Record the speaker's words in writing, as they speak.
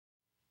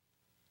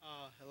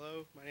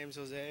Hello, my name is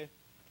Jose.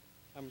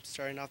 I'm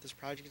starting off this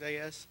project, I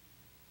guess.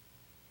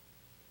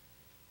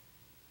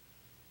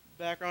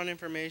 Background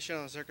information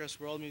on the Circus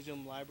World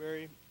Museum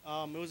Library.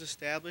 It was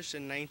established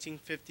in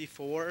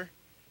 1954,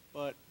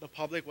 but the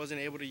public wasn't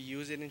able to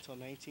use it until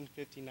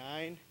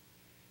 1959.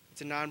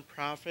 It's a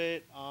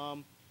nonprofit.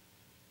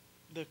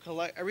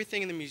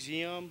 Everything in the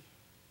museum,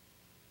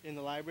 in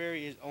the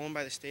library, is owned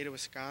by the state of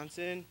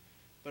Wisconsin,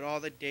 but all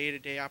the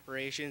day-to-day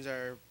operations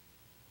are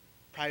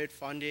private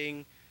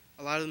funding.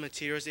 A lot of the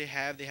materials they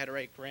had to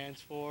write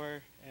grants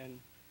for, and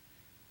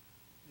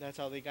that's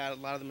how they got a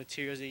lot of the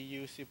materials they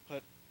use to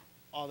put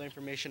all the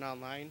information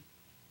online.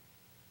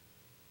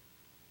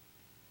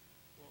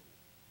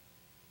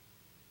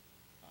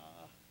 Uh,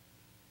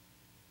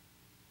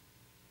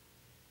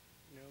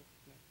 no,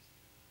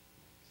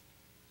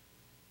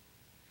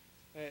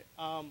 next.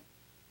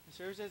 It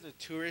serves as a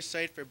tourist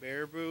site for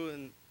Baraboo,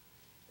 and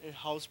it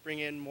helps bring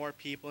in more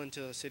people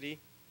into the city.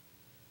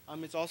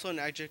 It's also an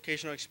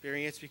educational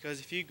experience because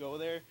if you go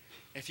there,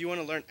 if you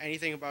want to learn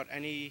anything about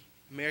any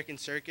American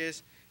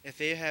circus, if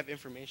they have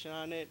information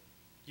on it,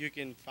 you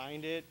can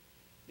find it.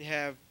 They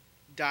have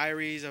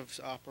diaries of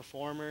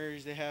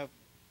performers. They have a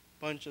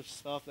bunch of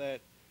stuff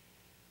that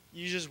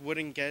you just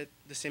wouldn't get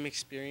the same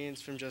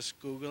experience from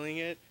just Googling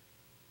it.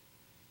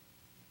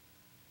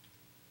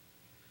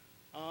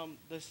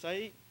 The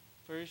site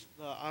first,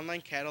 the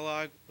online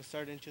catalog was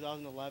started in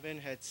 2011,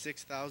 had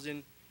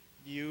 6,000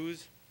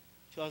 views.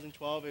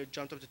 2012 it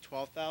jumped up to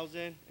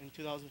 12,000. In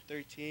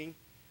 2013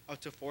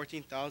 up to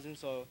 14,000.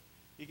 So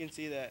you can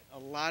see that a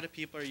lot of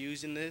people are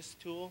using this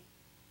tool.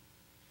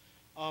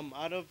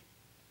 Out of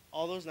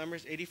all those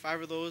numbers,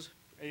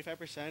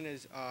 85%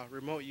 is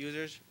remote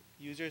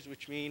users,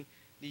 which mean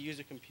they use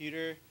a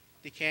computer.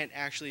 They can't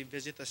actually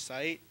visit the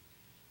site.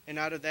 And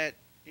out of that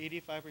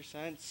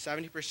 85%,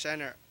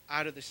 70% are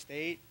out of the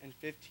state, and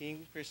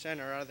 15%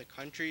 are out of the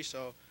country.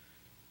 So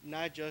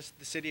not just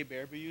the city of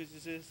Baraboo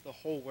uses this, the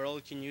whole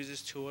world can use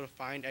this tool to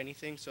find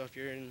anything. So if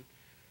you're in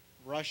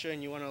Russia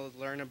and you want to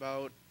learn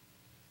about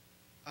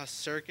a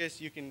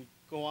circus, you can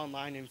go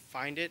online and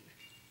find it.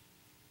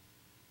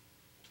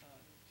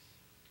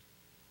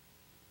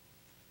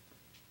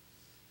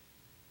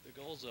 The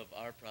goals of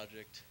our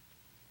project,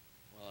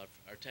 well,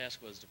 our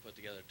task was to put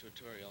together a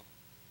tutorial,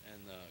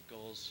 and the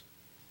goals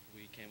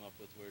we came up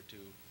with were to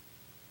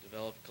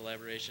develop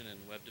collaboration and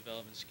web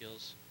development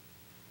skills.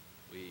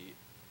 We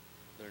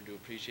learned to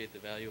appreciate the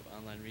value of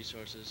online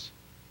resources.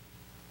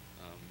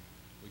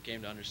 We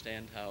came to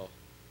understand how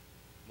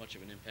much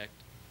of an impact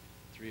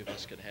three of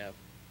us could have,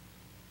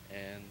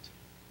 and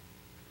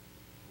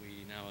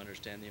we now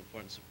understand the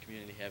importance of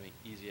community having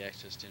easy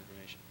access to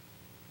information.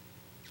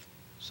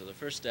 So the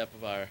first step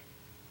of our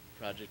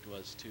project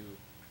was to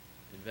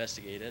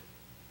investigate it.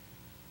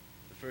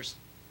 The first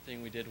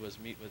thing we did was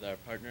meet with our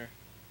partner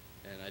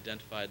and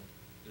identified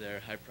their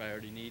high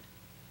priority need.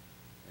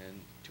 And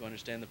to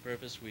understand the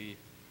purpose, we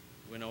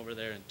went over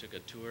there and took a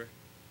tour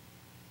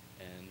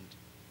and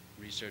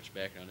researched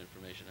background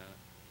information on it.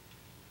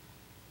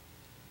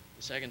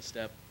 The second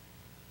step,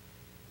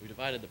 we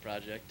divided the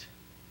project,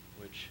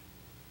 which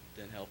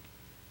didn't help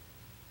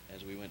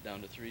as we went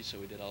down to three, so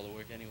we did all the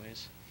work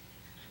anyways.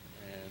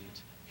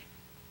 And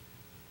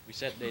we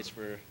set dates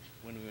for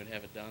when we would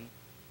have it done,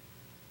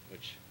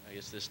 which I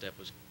guess this step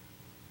was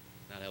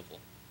not helpful.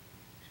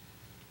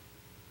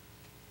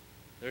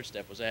 Third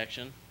step was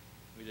action.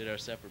 We did our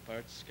separate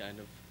parts, kind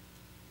of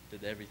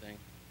did everything.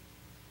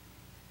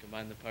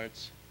 Combined the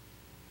parts,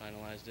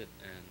 finalized it,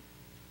 and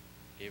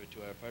gave it to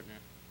our partner.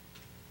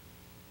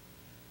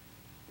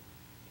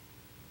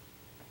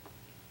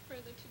 For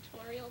the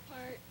tutorial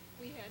part,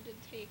 we had to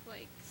take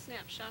like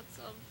snapshots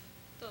of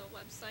the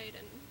website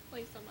and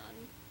place them on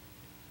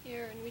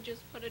here, and we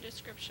just put a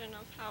description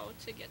of how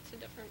to get to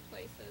different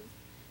places.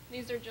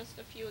 These are just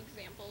a few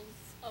examples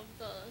of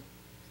the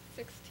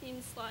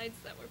 16 slides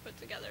that were put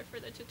together for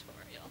the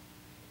tutorial,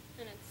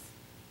 and it's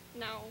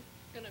now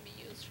going to be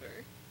used for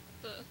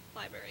the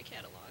library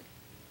catalog.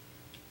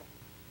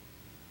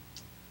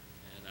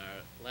 And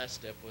our last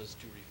step was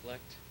to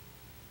reflect.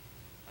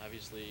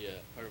 Obviously,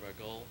 part of our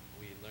goal,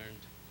 we learned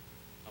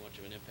how much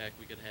of an impact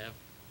we could have,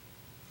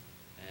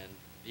 and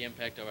the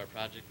impact of our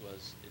project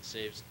was it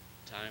saves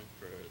time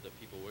for the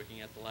people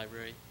working at the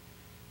library.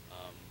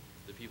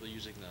 The people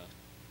using the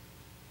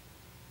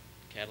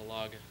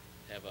catalog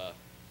have a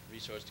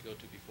resource to go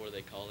to before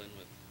they call in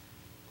with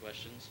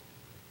questions.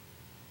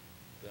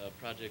 The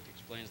project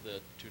explains the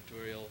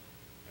tutorial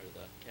or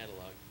the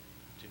catalog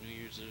to new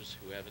users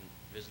who haven't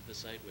visited the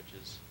site, which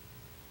is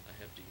a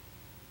hefty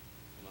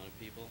amount of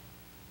people,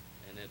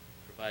 and it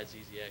provides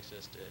easy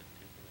access to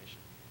information.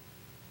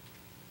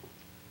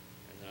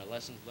 And our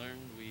lessons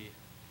learned, we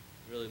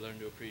really learned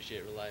to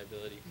appreciate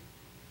reliability.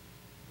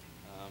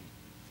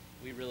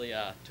 We really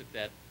took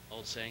that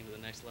old saying to the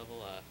next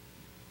level.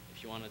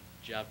 If you want a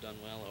job done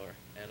well or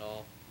at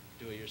all,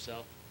 do it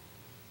yourself.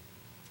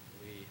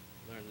 We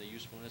learned the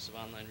usefulness of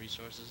online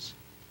resources,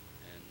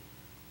 and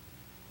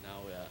now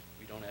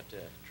we don't have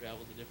to travel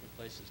to different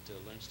places to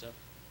learn stuff.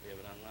 We have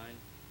it online,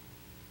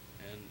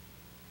 and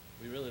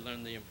we really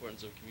learned the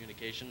importance of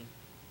communication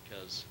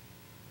because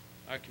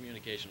our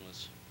communication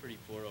was pretty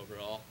poor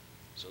overall.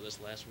 So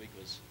this last week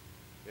was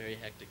very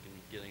hectic in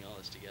getting all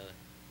this together.